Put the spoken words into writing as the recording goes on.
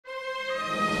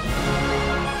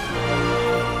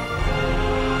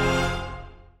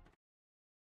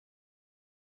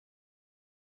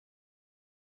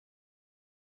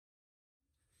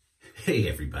Hey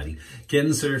everybody,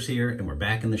 Kensurfs here, and we're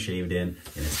back in the shave den,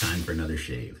 and it's time for another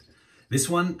shave. This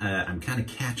one, I'm kind of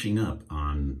catching up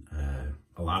on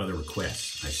a lot of the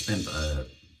requests. I spent a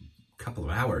couple of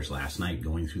hours last night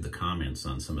going through the comments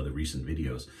on some of the recent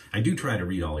videos. I do try to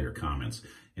read all your comments,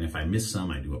 and if I miss some,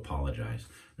 I do apologize.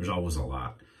 There's always a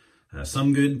lot.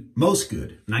 Some good, most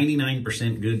good,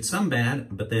 99% good, some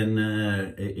bad, but then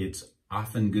it's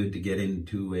often good to get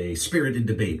into a spirited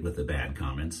debate with the bad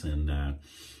comments, and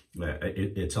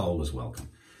it's always welcome.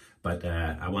 But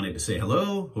I wanted to say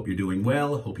hello, hope you're doing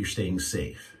well, hope you're staying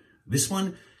safe. This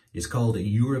one is called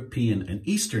an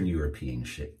Eastern European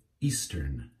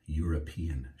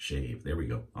shave. There we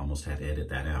go, almost had to edit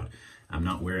that out. I'm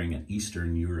not wearing an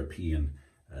Eastern European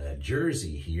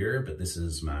jersey here, but this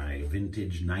is my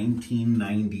vintage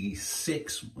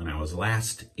 1996 when I was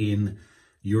last in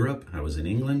Europe. I was in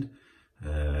England.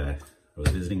 I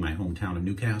was visiting my hometown of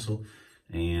Newcastle,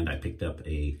 and I picked up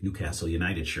a Newcastle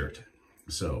United shirt.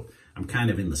 So I'm kind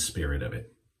of in the spirit of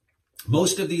it.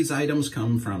 Most of these items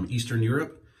come from Eastern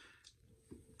Europe.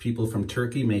 People from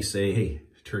Turkey may say, hey,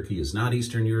 Turkey is not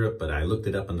Eastern Europe, but I looked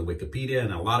it up on the Wikipedia,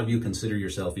 and a lot of you consider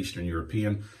yourself Eastern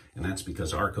European, and that's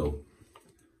because Arko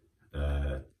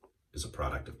is a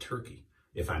product of Turkey,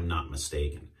 if I'm not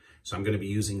mistaken. So I'm going to be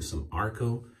using some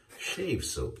Arko shave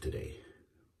soap today.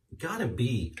 Gotta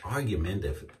be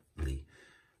argumentatively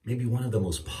maybe one of the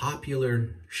most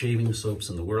popular shaving soaps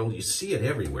in the world. You see it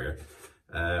everywhere.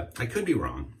 I could be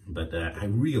wrong, but I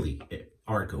really,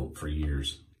 Arko for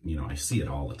years, you know, I see it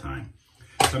all the time.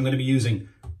 So I'm going to be using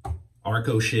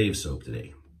Arko shave soap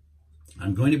today.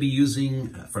 I'm going to be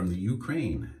using from the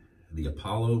Ukraine, the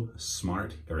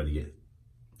Smart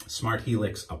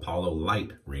Helix Apollo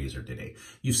Light razor today.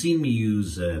 You've seen me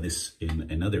use this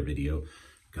in another video.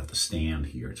 Got the stand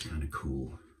here, it's kind of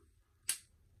cool.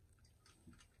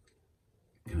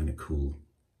 Kind of cool.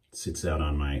 Sits out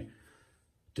on my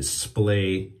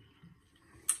display,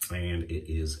 and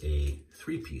it is a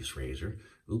 3-piece razor.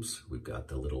 Oops, we've got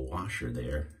the little washer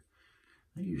there.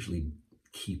 I usually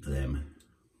keep them.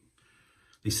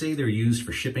 They say they're used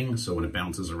for shipping, so when it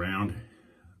bounces around,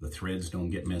 the threads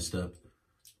don't get messed up.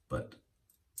 But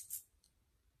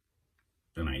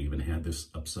then I even had this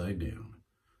upside down.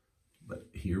 But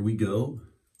here we go.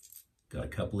 Got a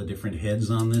couple of different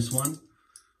heads on this one.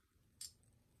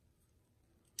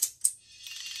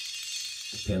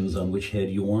 Depends on which head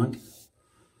you want.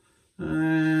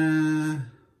 I'm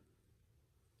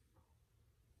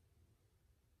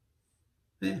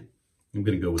going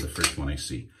to go with the first one I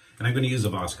see. And I'm going to use a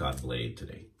Voskhod blade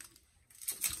today.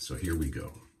 So here we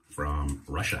go. From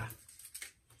Russia.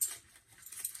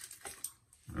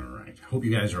 All right. Hope you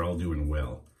guys are all doing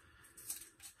well.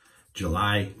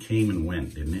 July came and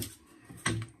went, didn't it?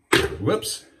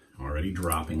 Whoops. Already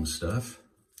dropping stuff.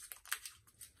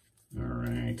 All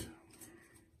right.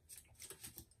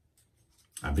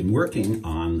 I've been working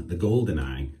on the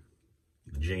GoldenEye,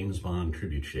 the James Bond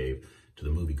tribute shave to the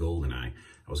movie GoldenEye.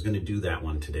 I was going to do that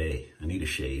one today. I need a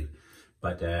shave,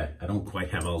 but I don't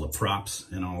quite have all the props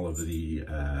and all of the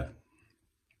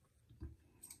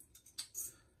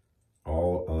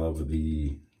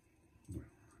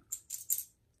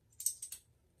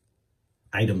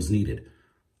items needed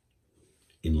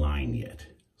in line yet.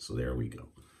 So there we go.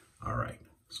 All right.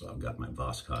 So I've got my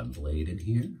Voskhod blade in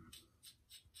here.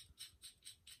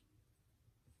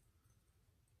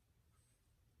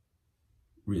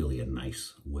 Really a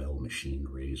nice, well-machined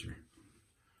razor.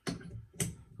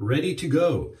 Ready to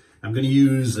go. I'm going to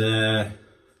use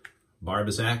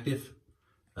Barbus Active,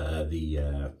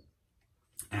 the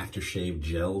aftershave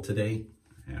gel today.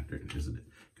 Is it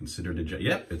considered a gel?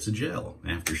 Yep, it's a gel.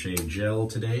 Aftershave gel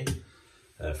today.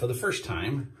 For the first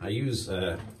time, I use,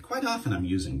 quite often I'm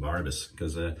using Barbus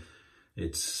because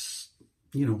it's,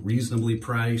 you know, reasonably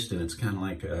priced, and it's kind of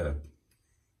like a,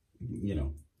 you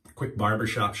know, quick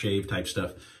barbershop shave type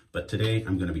stuff. But today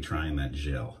I'm going to be trying that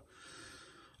gel.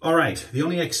 All right, the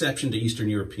only exception to Eastern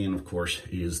European, of course,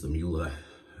 is the Muhle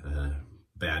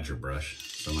Badger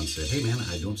brush. Someone said, hey man,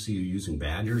 I don't see you using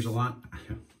Badgers a lot.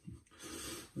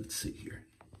 Let's see here.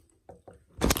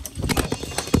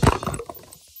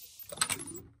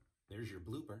 There's your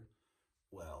blooper.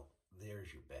 Well,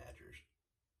 there's your Badgers.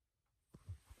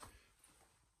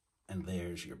 And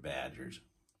there's your Badgers.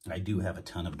 I do have a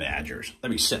ton of Badgers. Let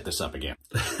me set this up again.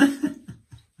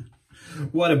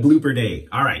 What a blooper day.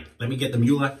 All right, let me get the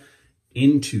Muhle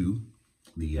into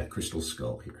the crystal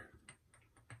skull here.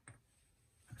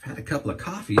 I've had a couple of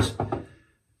coffees.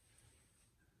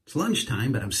 It's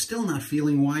lunchtime, but I'm still not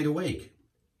feeling wide awake.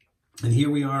 And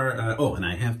here we are. Oh, and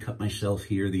I have cut myself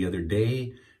here the other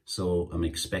day, so I'm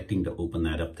expecting to open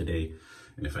that up today.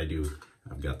 And if I do,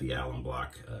 I've got the alum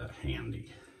block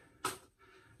handy.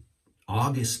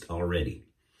 August already.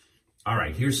 All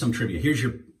right, here's some trivia. Here's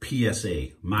your PSA,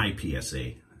 my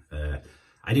PSA.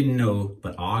 I didn't know,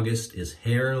 but August is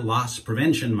Hair Loss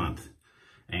Prevention Month.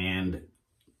 And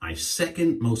my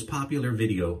second most popular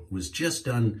video was just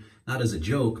done, not as a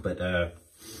joke, but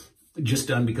just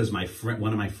done because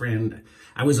one of my friends,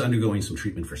 I was undergoing some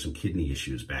treatment for some kidney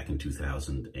issues back in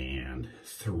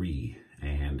 2003,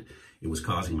 and it was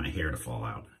causing my hair to fall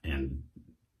out. And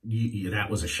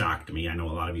that was a shock to me. I know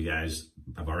a lot of you guys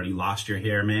have already lost your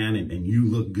hair, man, and you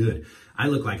look good. I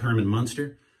look like Herman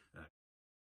Munster.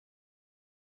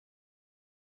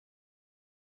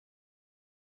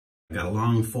 I got a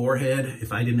long forehead.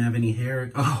 If I didn't have any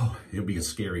hair, oh, it would be a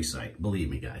scary sight. Believe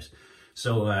me, guys.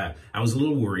 So I was a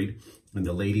little worried, and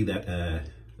the lady that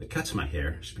cuts my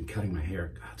hair, she's been cutting my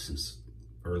hair, God, since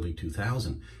early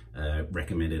 2000,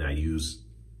 recommended I use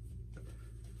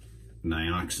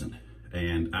Nioxin.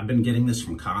 And I've been getting this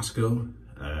from Costco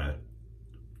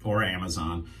or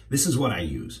Amazon. This is what I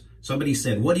use. Somebody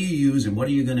said, what do you use and what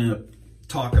are you going to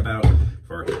talk about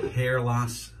for Hair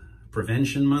Loss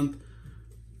Prevention Month?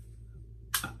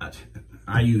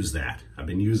 I use that. I've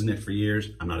been using it for years.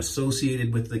 I'm not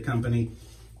associated with the company.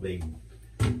 They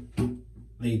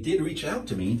did reach out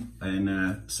to me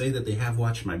and say that they have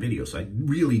watched my video, so I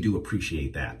really do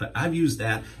appreciate that. But I've used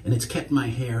that, and it's kept my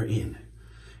hair in.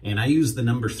 And I use the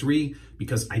number 3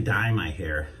 because I dye my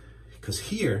hair. Because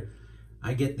here,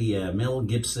 I get the Mel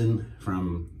Gibson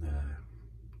from,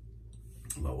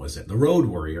 what was it? The Road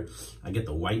Warrior. I get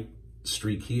the white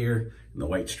streak here and the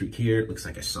white streak here. It looks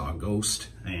like I saw a ghost.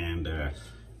 And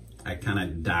I kind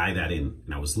of dye that in.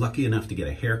 And I was lucky enough to get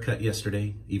a haircut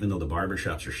yesterday, even though the barber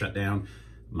shops are shut down.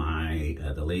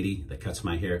 The lady that cuts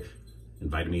my hair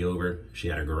invited me over. She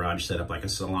had her garage set up like a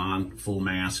salon, full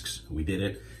masks. We did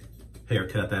it.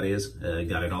 Haircut, that is.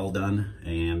 Got it all done,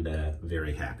 and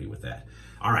very happy with that.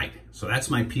 All right, so that's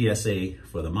my PSA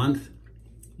for the month.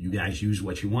 You guys use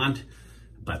what you want,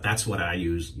 but that's what I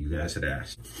use. You guys had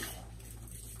asked.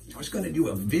 I was going to do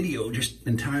a video just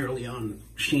entirely on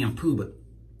shampoo, but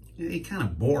it's kind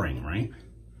of boring, right?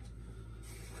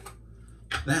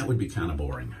 That would be kind of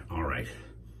boring. All right.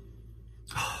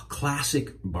 Oh,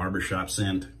 classic barbershop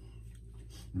scent.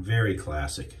 Very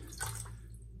classic.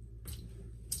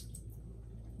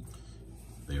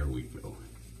 There we go.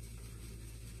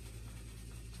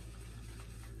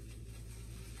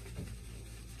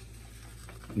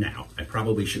 Now, I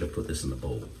probably should have put this in the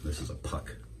bowl. This is a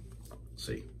puck.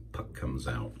 See, puck comes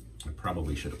out. I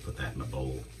probably should have put that in the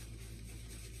bowl.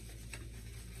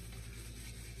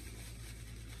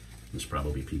 There's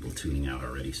probably people tuning out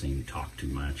already saying you talk too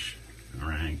much. All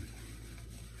right.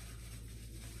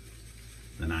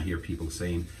 Then I hear people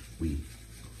saying we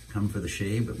come for the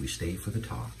shave, but we stay for the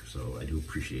talk. So I do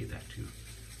appreciate that too.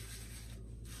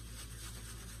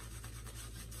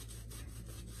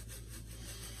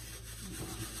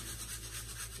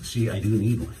 See, I do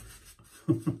need one.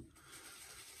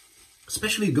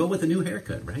 Especially go with a new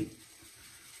haircut, right?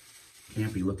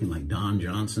 Can't be looking like Don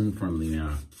Johnson from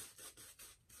the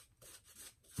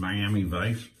Miami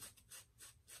Vice.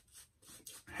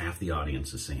 Half the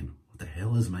audience is saying, what the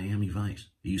hell is Miami Vice?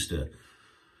 They used to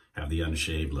have the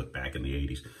unshaved look back in the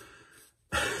 80s.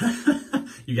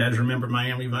 You guys remember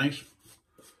Miami Vice?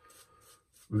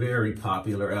 Very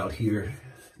popular out here.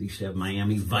 They used to have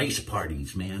Miami Vice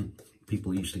parties, man.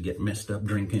 People used to get messed up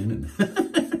drinking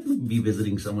and be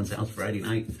visiting someone's house Friday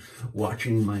night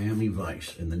watching Miami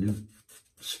Vice and the new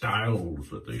styles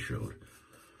that they showed.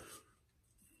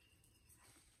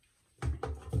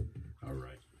 All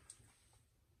right.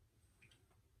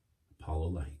 Apollo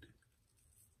Light.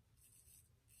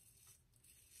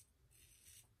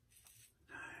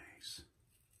 Nice.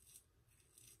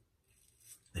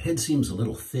 The head seems a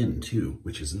little thin too,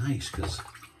 which is nice because,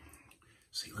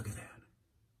 see, look at that.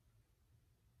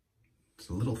 It's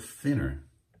a little thinner.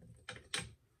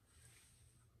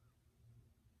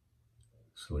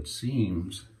 So it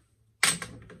seems to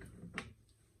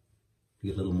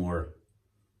be a little more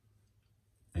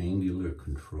angular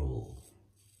control.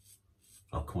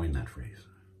 I'll coin that phrase.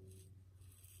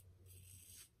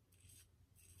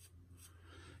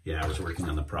 Yeah, I was working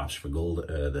on the props for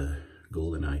the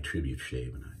GoldenEye Tribute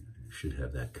Shave, and I should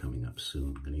have that coming up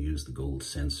soon. I'm going to use the Gold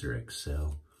Sensor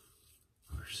XL,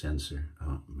 or Sensor.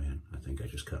 Oh man, I think I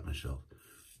just cut myself.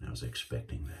 I was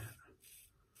expecting that.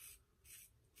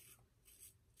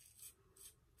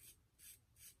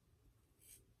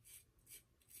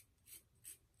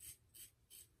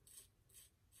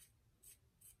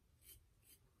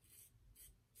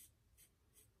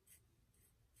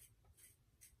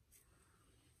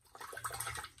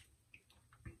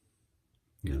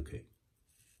 Okay.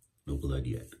 No blood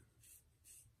yet.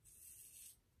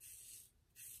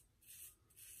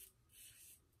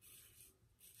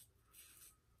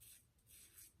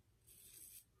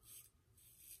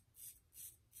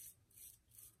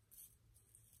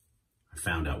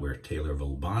 Found out where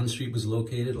Taylorville Bond Street was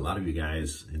located. A lot of you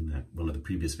guys in one of the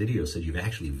previous videos said you've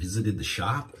actually visited the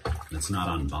shop. It's not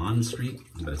on Bond Street,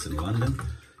 but it's in London.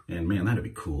 And man, that'd be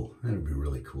cool. That'd be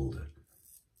really cool to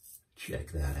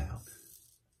check that out.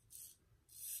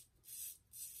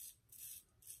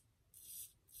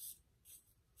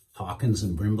 Hawkins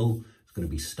and Brimble is going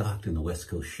to be stocked in the West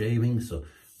Coast Shaving, so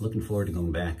looking forward to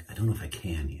going back. I don't know if I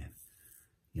can yet.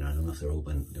 You know, I don't know if they're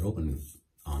open. They're open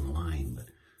online, but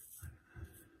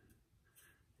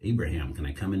Abraham, can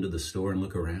I come into the store and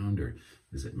look around, or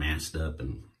is it masked up?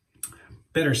 And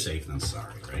better safe than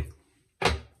sorry, right?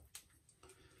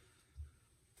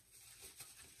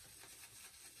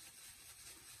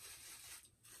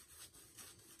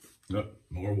 Oh,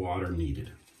 more water needed.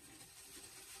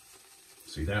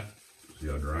 See that? See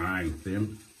how dry and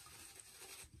thin?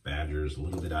 Badger's a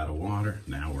little bit out of water.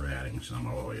 Now we're adding some.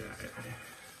 Oh, yeah.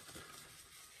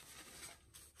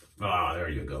 Ah, there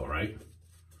you go, right?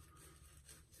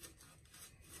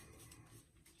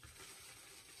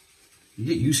 You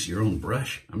get used to your own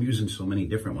brush. I'm using so many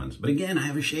different ones. But again, I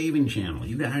have a shaving channel.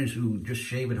 You guys who just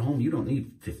shave at home, you don't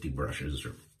need 50 brushes.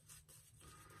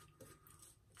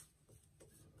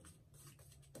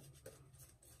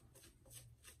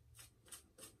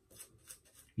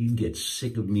 You get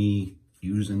sick of me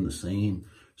using the same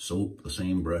soap, the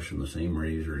same brush, and the same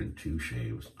razor in 2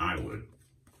 shaves. I would.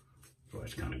 So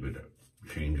it's kind of good to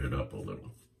change it up a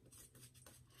little.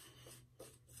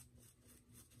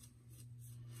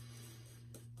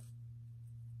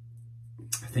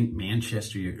 I think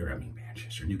Newcastle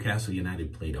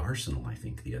United played Arsenal, I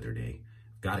think, the other day.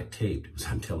 Got it taped. It was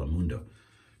on Telemundo.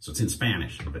 So it's in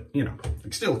Spanish, but, you know, I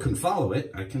still can follow it.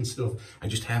 I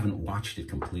just haven't watched it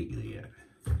completely yet.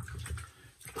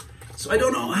 So I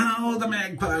don't know how the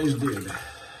Magpies did.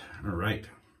 All right.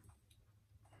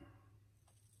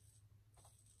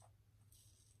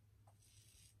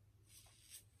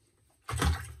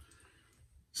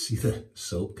 See the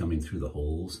soap coming through the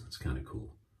holes? It's kind of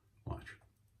cool. Watch.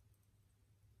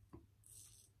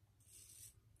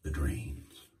 The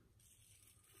drains.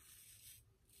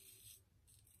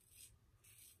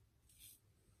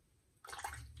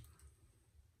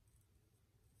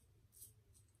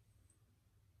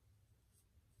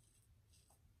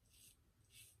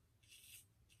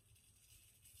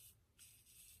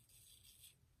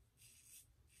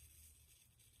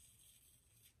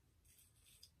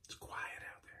 It's quiet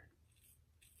out there.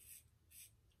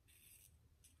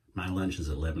 My lunch is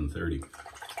at 11:30.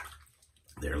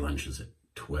 Their lunch is at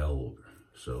 12,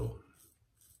 so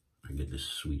I get this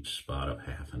sweet spot of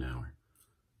half an hour.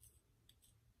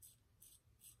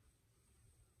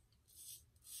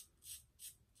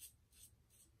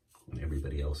 When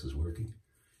everybody else is working,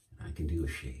 I can do a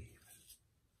shave.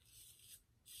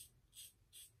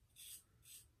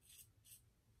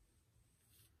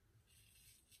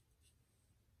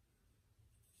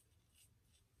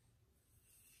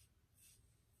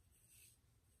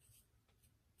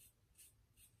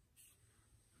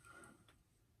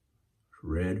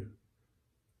 Red,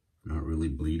 not really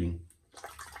bleeding.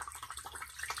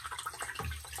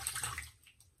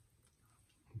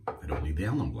 I don't need the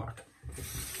alum block.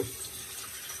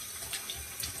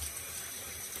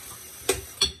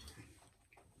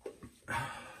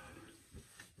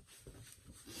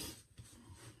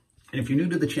 And if you're new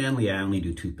to the channel, yeah, I only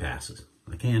do 2 passes.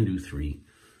 I can do 3.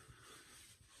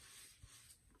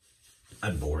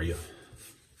 I'd bore you.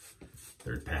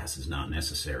 3rd pass is not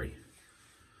necessary.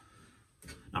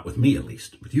 Not with me, at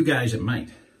least. With you guys, it might.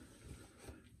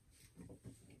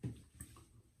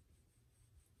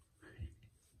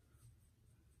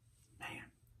 Man.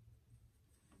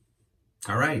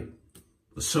 All right.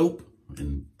 The soap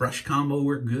and brush combo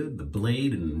work good. The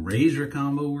blade and razor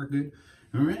combo work good.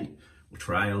 All right. We'll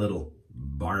try a little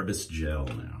Barbus gel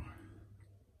now.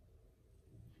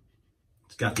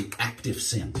 It's got the active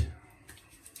scent.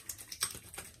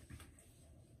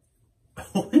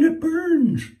 Oh, and it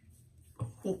burns.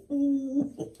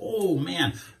 Oh,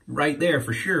 man, right there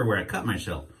for sure where I cut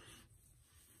myself.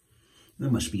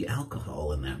 There must be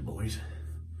alcohol in that, boys.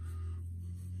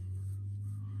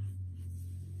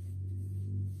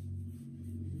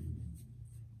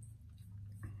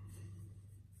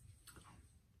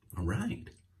 All right.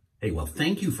 Hey, well,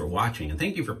 thank you for watching, and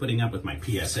thank you for putting up with my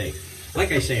PSA.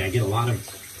 Like I say, I get a lot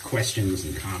of questions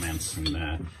and comments,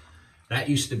 and that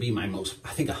used to be my most, I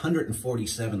think,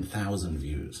 147,000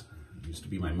 views. Used to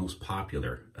be my most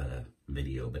popular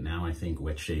video, but now I think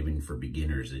wet shaving for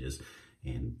beginners is,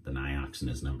 and the Nioxin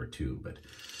is number 2, but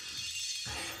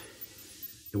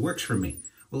it works for me.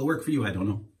 Will it work for you? I don't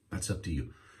know. That's up to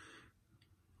you.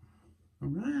 All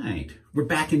right, we're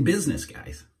back in business,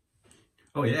 guys.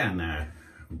 Oh yeah, and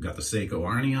we've got the Seiko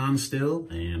Arnie on still,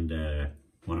 and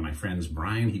one of my friends,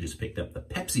 Brian, he just picked up the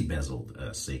Pepsi bezeled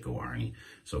Seiko Arnie.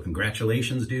 So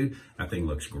congratulations, dude. That thing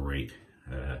looks great.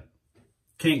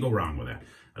 Can't go wrong with that.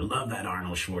 I love that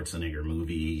Arnold Schwarzenegger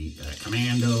movie,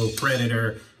 Commando,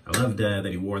 Predator. I loved that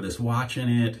he wore this watch in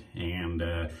it, and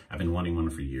I've been wanting one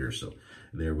for years, so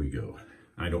there we go.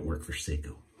 I don't work for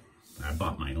Seiko. I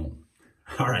bought my own.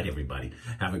 All right, everybody.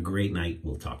 Have a great night.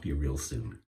 We'll talk to you real soon.